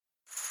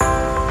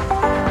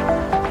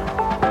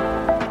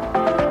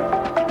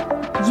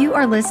You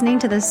are listening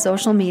to the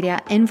Social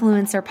Media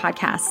Influencer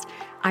Podcast.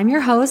 I'm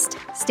your host,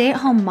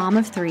 stay-at-home mom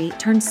of 3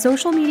 turned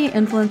social media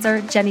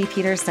influencer, Jenny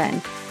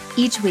Peterson.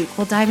 Each week,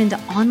 we'll dive into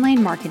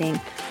online marketing,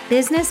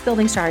 business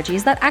building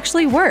strategies that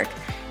actually work,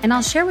 and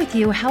I'll share with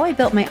you how I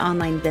built my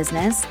online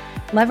business,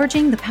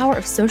 leveraging the power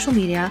of social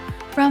media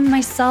from my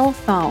cell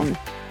phone.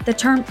 The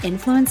term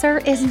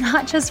influencer is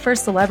not just for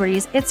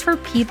celebrities, it's for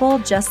people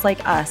just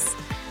like us.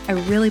 I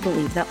really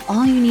believe that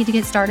all you need to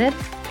get started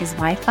is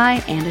Wi-Fi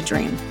and a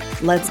dream.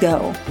 Let's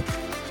go.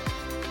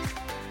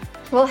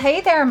 Well,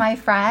 hey there, my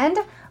friend.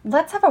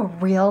 Let's have a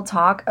real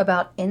talk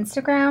about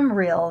Instagram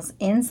Reels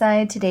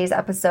inside today's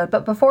episode.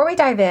 But before we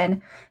dive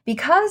in,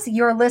 because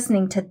you're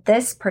listening to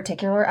this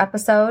particular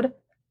episode,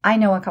 I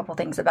know a couple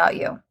things about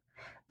you.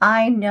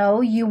 I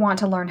know you want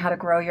to learn how to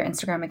grow your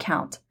Instagram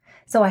account.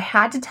 So I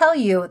had to tell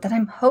you that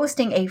I'm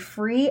hosting a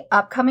free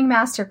upcoming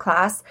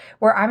masterclass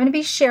where I'm going to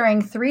be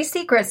sharing 3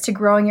 secrets to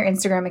growing your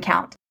Instagram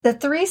account. The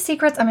 3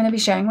 secrets I'm going to be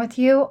sharing with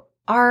you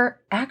are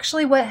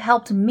actually what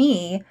helped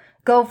me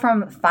go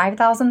from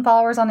 5,000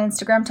 followers on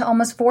Instagram to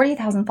almost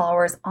 40,000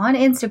 followers on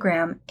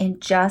Instagram in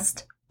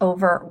just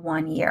over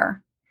 1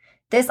 year.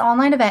 This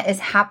online event is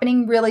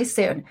happening really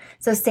soon.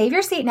 So save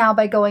your seat now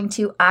by going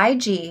to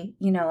IG,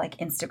 like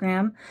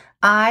Instagram,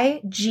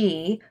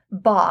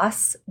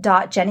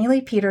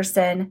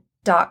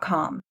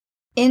 igboss.jennyleepeterson.com.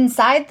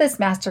 Inside this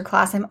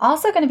masterclass, I'm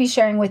also going to be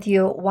sharing with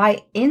you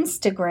why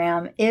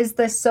Instagram is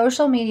the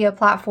social media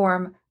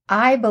platform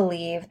I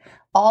believe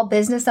all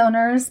business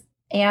owners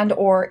and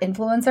or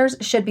influencers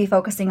should be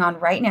focusing on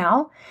right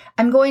now.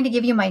 I'm going to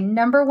give you my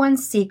number 1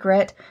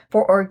 secret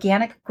for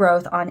organic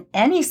growth on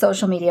any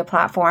social media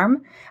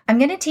platform. I'm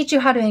going to teach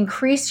you how to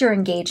increase your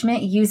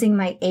engagement using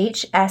my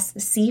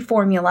HSC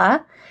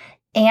formula.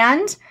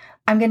 And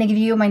I'm going to give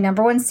you my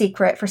number 1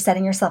 secret for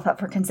setting yourself up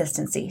for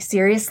consistency.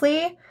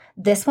 Seriously,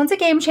 this one's a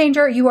game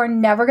changer. You are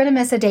never going to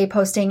miss a day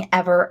posting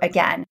ever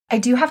again. I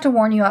do have to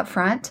warn you up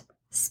front,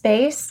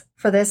 space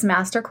for this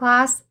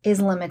masterclass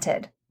is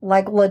limited.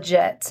 Like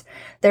legit.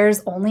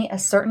 There's only a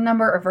certain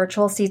number of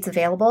virtual seats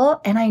available.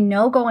 And I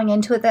know going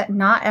into it that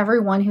not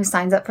everyone who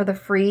signs up for the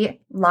free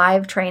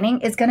live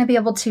training is going to be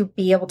able to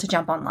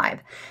jump on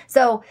live.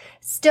 So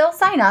still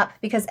sign up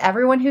because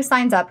everyone who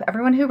signs up,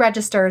 everyone who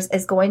registers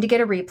is going to get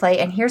a replay.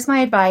 And here's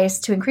my advice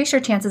to increase your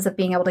chances of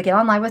being able to get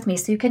on live with me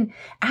so you can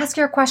ask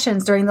your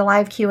questions during the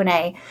live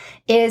Q&A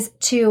is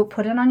to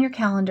put it on your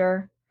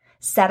calendar,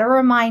 set a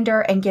reminder,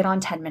 and get on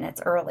 10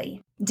 minutes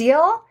early.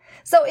 Deal?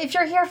 So if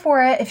you're here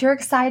for it, if you're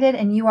excited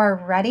and you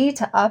are ready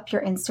to up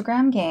your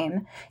Instagram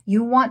game,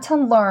 you want to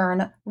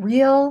learn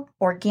real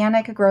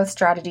organic growth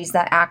strategies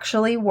that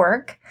actually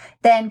work,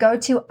 then go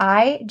to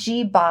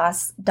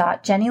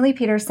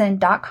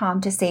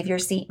igboss.jennyleepeterson.com to save your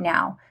seat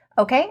now.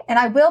 Okay? And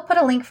I will put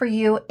a link for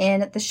you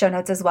in the show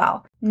notes as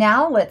well.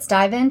 Now let's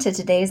dive into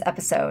today's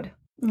episode.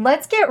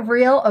 Let's get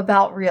real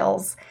about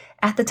Reels.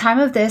 At the time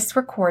of this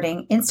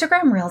recording,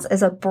 Instagram Reels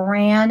is a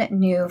brand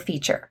new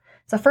feature.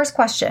 So first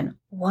question,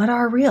 what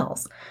are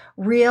Reels?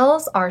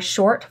 Reels are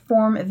short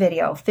form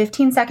video,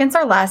 15 seconds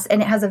or less,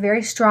 and it has a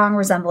very strong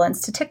resemblance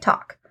to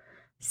TikTok.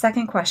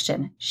 Second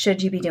question,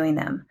 should you be doing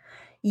them?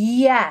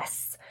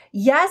 Yes,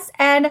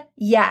 and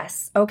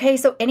yes. Okay,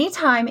 so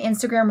anytime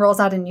Instagram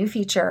rolls out a new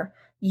feature,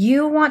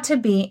 you want to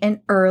be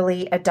an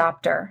early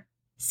adopter.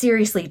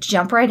 Seriously,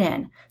 jump right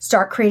in.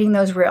 Start creating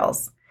those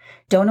Reels.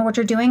 Don't know what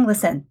you're doing?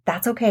 Listen,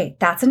 that's okay.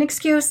 That's an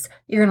excuse.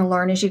 You're going to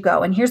learn as you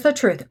go. And here's the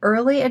truth.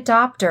 Early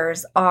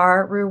adopters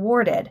are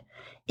rewarded.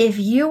 If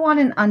you want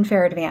an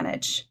unfair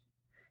advantage,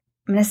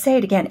 I'm going to say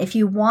it again. If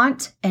you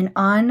want an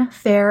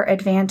unfair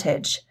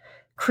advantage,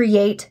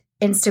 create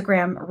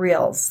Instagram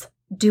Reels.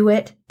 Do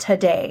it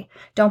today.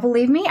 Don't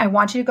believe me? I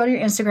want you to go to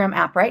your Instagram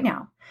app right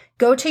now.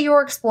 Go to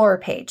your Explorer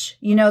page.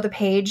 The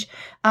page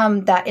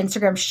that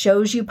Instagram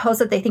shows you posts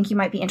that they think you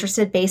might be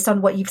interested based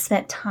on what you've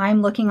spent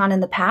time looking on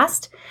in the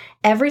past.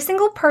 Every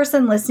single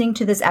person listening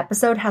to this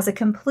episode has a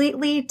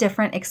completely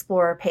different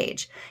Explorer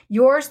page.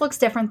 Yours looks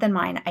different than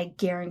mine. I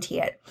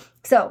guarantee it.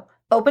 So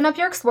open up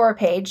your Explorer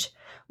page.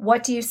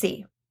 What do you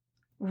see?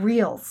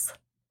 Reels.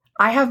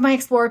 I have my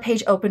Explorer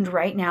page opened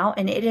right now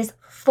and it is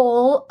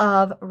full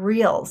of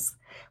Reels.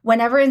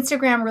 Whenever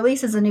Instagram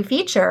releases a new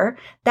feature,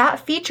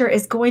 that feature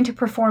is going to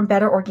perform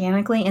better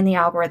organically in the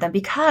algorithm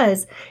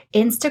because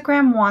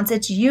Instagram wants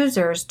its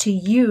users to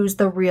use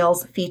the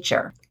Reels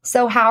feature.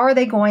 So how are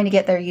they going to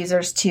get their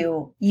users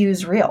to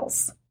use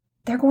Reels?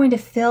 They're going to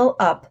fill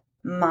up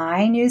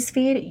my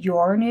newsfeed,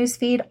 your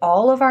newsfeed,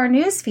 all of our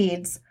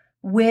newsfeeds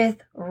with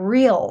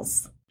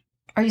Reels.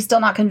 Are you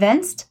still not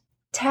convinced?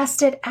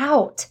 Test it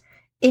out.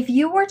 If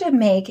you were to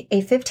make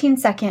a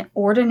 15-second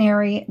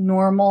ordinary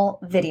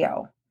normal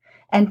video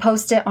and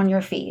post it on your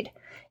feed,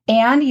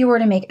 and you were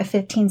to make a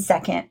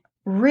 15-second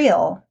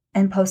reel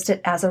and post it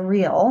as a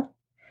reel,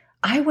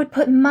 I would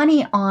put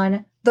money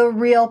on the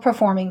reel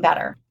performing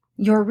better.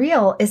 Your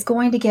reel is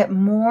going to get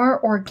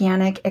more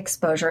organic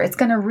exposure. It's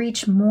going to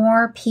reach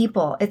more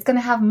people. It's going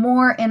to have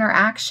more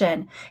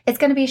interaction. It's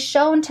going to be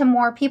shown to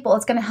more people.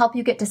 It's going to help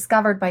you get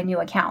discovered by new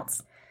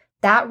accounts.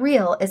 that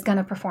reel is going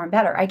to perform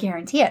better. I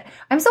guarantee it.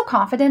 I'm so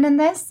confident in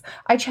this.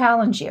 I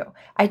challenge you.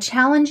 I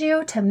challenge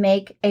you to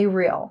make a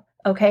reel.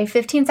 Okay,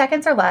 15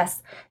 seconds or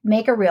less,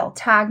 make a reel.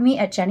 Tag me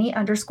at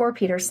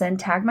Jenny_Peterson,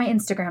 tag my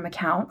Instagram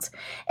account.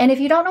 And if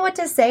you don't know what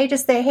to say,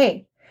 just say,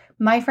 hey,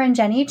 my friend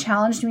Jenny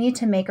challenged me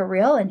to make a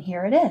reel and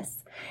here it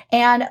is.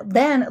 And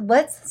then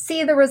let's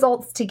see the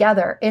results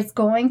together. It's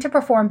going to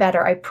perform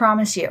better, I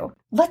promise you.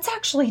 Let's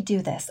actually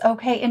do this,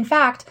 okay? In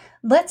fact,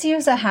 let's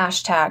use a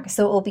hashtag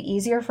so it will be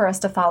easier for us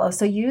to follow.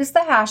 So use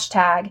the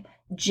hashtag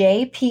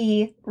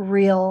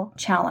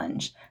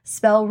JPReelChallenge.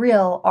 Spell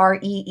reel,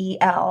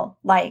 REEL,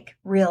 like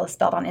real is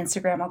spelled on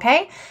Instagram,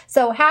 okay?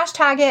 So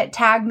hashtag it,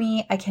 tag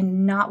me. I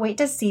cannot wait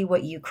to see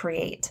what you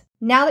create.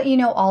 Now that you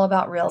know all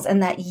about reels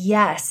and that,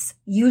 yes,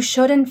 you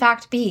should in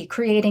fact be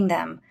creating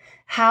them,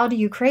 how do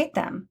you create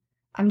them?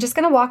 I'm just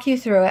going to walk you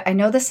through it. I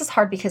know this is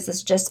hard because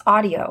it's just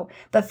audio,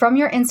 but from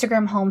your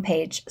Instagram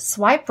homepage,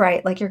 swipe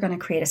right like you're going to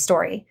create a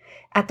story.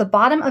 At the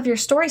bottom of your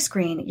story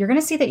screen, you're going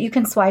to see that you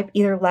can swipe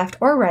either left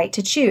or right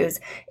to choose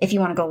if you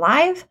want to go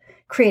live,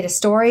 create a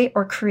story,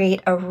 or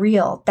create a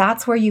reel.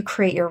 That's where you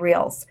create your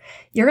reels.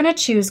 You're going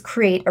to choose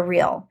create a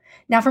reel.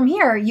 Now from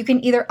here, you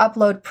can either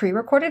upload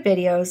pre-recorded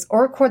videos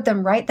or record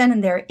them right then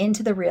and there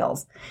into the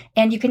reels.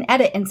 And you can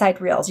edit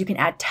inside reels. You can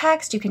add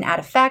text, you can add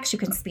effects, you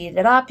can speed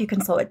it up, you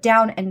can slow it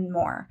down, and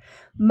more.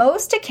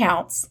 Most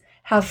accounts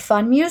have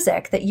fun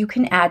music that you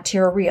can add to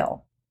your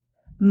reel.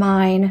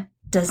 Mine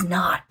does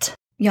not.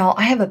 Y'all,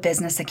 I have a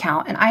business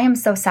account and I am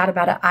so sad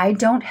about it. I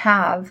don't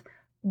have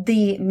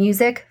the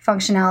music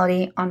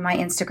functionality on my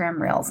Instagram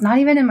reels, not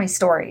even in my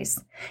stories.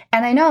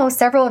 And I know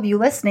several of you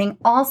listening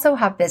also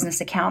have business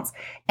accounts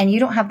and you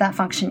don't have that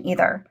function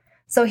either.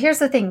 So here's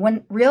the thing.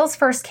 When reels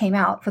first came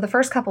out for the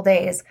first couple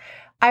days,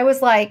 I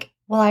was like,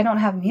 well, I don't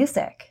have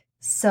music,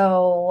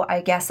 so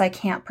I guess I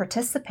can't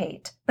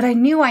participate. But I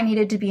knew I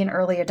needed to be an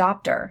early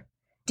adopter.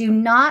 Do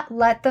not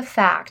let the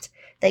fact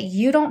that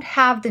you don't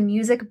have the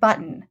music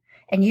button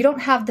and you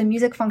don't have the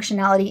music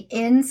functionality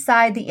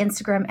inside the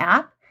Instagram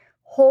app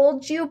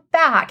hold you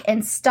back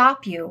and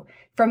stop you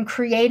from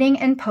creating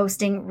and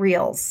posting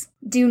reels.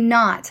 Do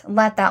not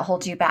let that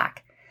hold you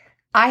back.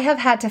 I have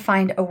had to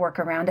find a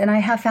workaround, and I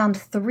have found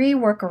 3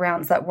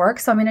 workarounds that work.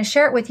 So I'm going to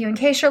share it with you in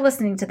case you're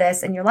listening to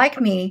this and you're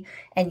like me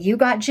and you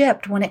got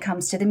gypped when it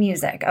comes to the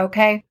music,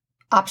 okay?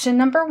 Option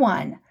number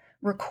 1,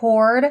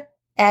 record,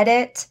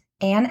 edit,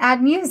 and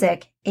add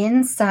music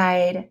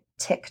inside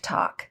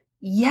TikTok.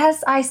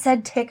 Yes, I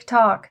said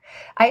TikTok.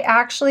 I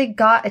actually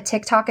got a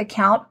TikTok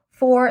account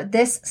for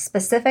this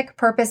specific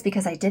purpose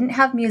because I didn't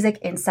have music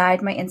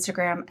inside my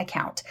Instagram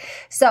account.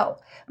 So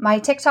my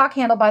TikTok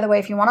handle, by the way,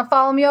 if you want to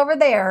follow me over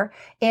there,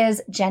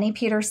 is Jenny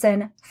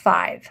Peterson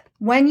 5.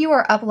 When you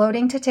are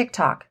uploading to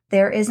TikTok,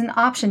 there is an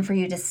option for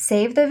you to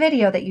save the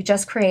video that you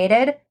just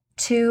created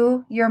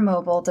to your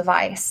mobile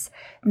device.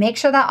 Make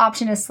sure that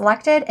option is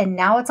selected and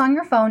now it's on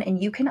your phone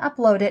and you can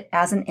upload it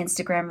as an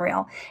Instagram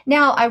reel.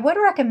 Now, I would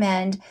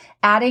recommend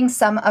adding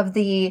some of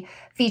the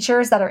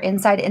features that are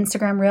inside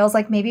Instagram reels,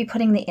 like maybe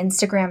putting the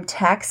Instagram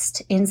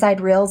text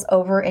inside reels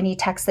over any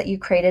text that you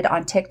created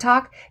on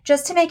TikTok,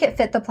 just to make it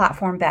fit the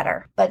platform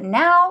better. But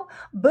now,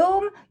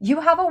 boom,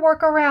 you have a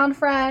workaround,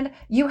 friend.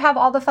 You have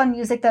all the fun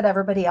music that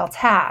everybody else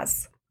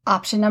has.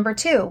 Option number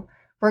 2.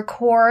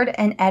 Record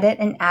and edit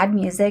and add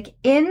music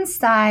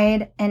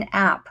inside an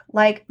app.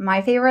 Like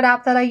my favorite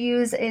app that I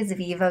use is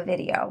Viva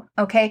Video.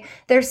 Okay.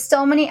 There's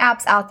so many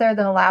apps out there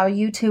that allow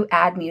you to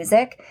add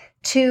music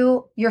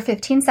to your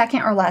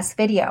 15-second or less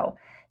video.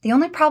 The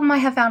only problem I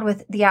have found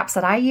with the apps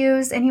that I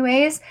use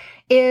anyways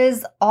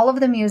is all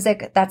of the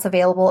music that's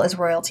available is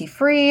royalty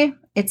free.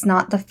 It's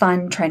not the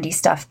fun, trendy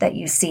stuff that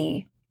you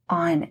see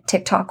on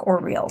TikTok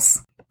or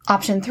Reels.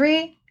 Option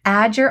 3,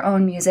 add your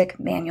own music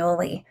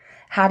manually.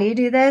 How do you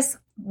do this?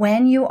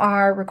 When you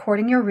are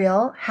recording your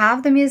reel,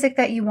 have the music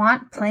that you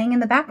want playing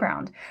in the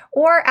background.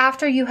 Or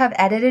after you have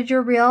edited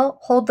your reel,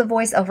 hold the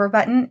voiceover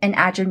button and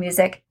add your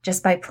music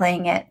just by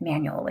playing it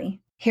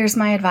manually. Here's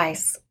my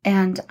advice,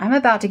 and I'm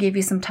about to give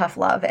you some tough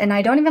love. And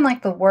I don't even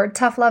like the word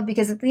tough love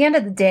because at the end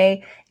of the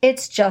day,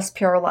 it's just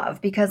pure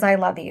love because I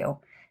love you.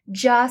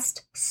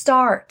 Just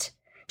start.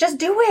 Just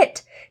do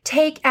it.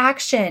 Take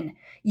action.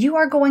 You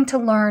are going to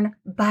learn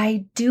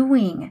by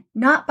doing,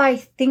 not by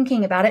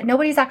thinking about it.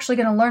 Nobody's actually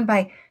going to learn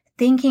by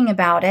thinking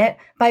about it,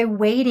 by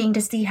waiting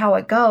to see how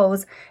it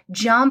goes.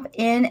 Jump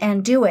in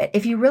and do it.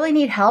 If you really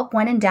need help,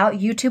 when in doubt,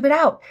 YouTube it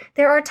out.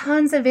 There are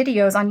tons of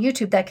videos on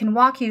YouTube that can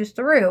walk you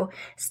through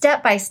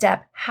step by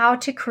step how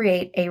to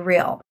create a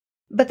reel.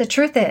 But the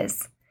truth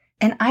is,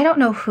 and I don't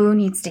know who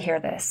needs to hear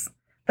this,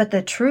 but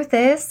the truth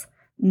is,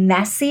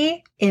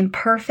 messy,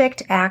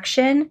 imperfect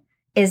action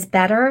is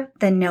better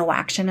than no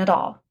action at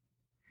all.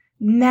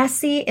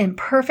 Messy,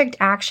 imperfect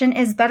action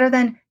is better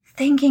than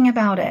thinking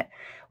about it,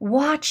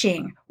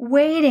 watching,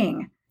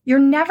 waiting. You're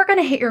never going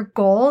to hit your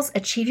goals,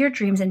 achieve your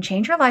dreams, and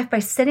change your life by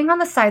sitting on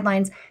the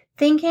sidelines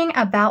thinking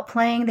about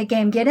playing the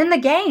game. Get in the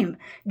game.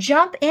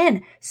 Jump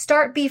in.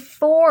 Start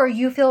before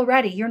you feel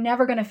ready. You're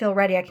never going to feel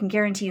ready. I can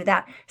guarantee you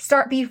that.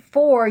 Start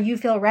before you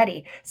feel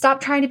ready.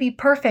 Stop trying to be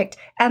perfect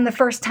and the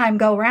first time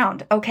go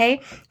round, okay?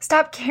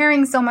 Stop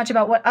caring so much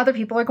about what other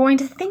people are going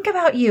to think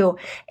about you,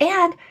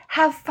 and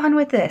have fun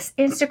with this.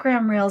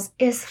 Instagram Reels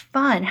is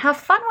fun. Have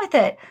fun with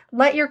it.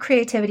 Let your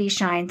creativity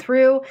shine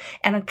through,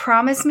 and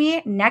promise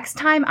me next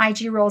time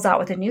IG rolls out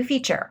with a new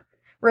feature,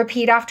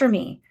 repeat after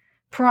me.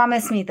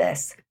 Promise me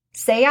this.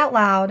 Say out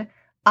loud,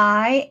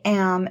 I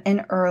am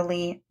an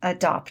early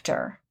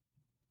adopter.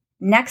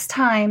 Next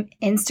time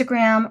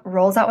Instagram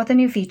rolls out with a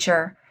new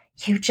feature,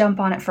 you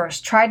jump on it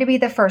first. Try to be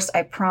the first.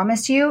 I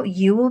promise you,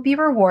 you will be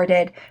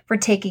rewarded for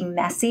taking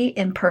messy,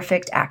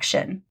 imperfect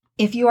action.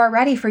 If you are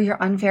ready for your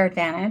unfair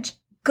advantage,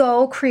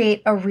 go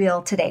create a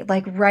reel today,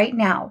 like right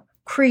now.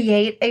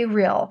 Create a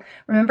reel.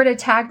 Remember to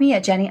tag me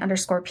at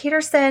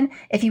Jenny_Peterson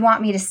if you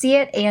want me to see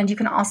it, and you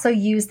can also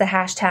use the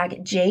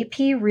hashtag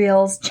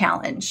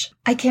JPReelsChallenge.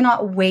 I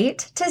cannot wait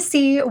to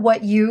see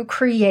what you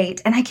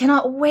create, and I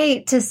cannot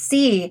wait to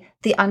see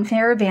the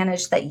unfair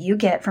advantage that you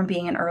get from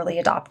being an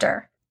early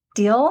adopter.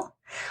 Deal?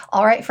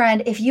 All right,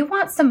 friend, if you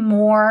want some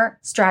more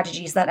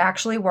strategies that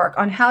actually work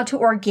on how to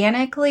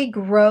organically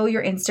grow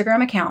your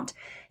Instagram account,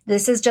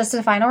 this is just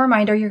a final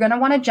reminder. You're going to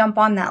want to jump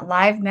on that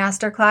live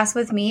masterclass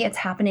with me. It's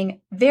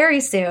happening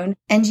very soon,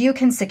 and you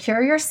can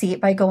secure your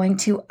seat by going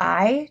to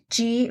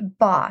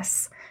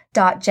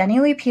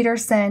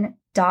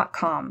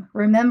igboss.jennyleepeterson.com.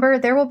 Remember,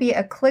 there will be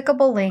a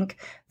clickable link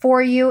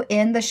for you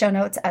in the show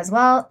notes as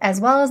well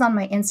as on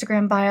my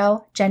Instagram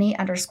bio,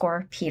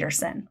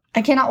 Jenny_Peterson.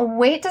 I cannot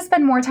wait to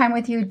spend more time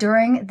with you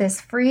during this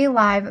free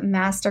live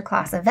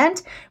masterclass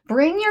event.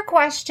 Bring your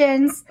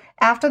questions.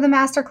 After the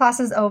masterclass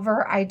is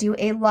over, I do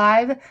a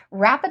live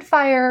rapid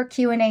fire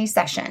Q&A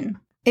session.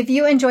 If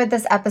you enjoyed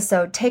this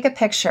episode, take a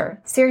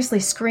picture, seriously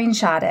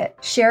screenshot it,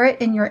 share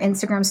it in your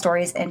Instagram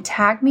stories, and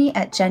tag me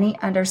at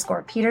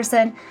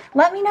Jenny_Peterson.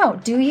 Let me know,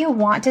 do you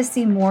want to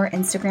see more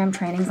Instagram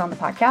trainings on the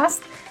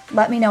podcast?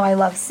 Let me know. I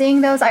love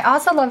seeing those. I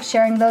also love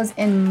sharing those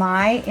in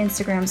my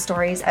Instagram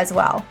stories as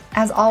well.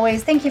 As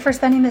always, thank you for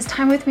spending this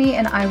time with me,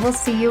 and I will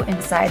see you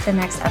inside the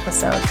next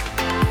episode.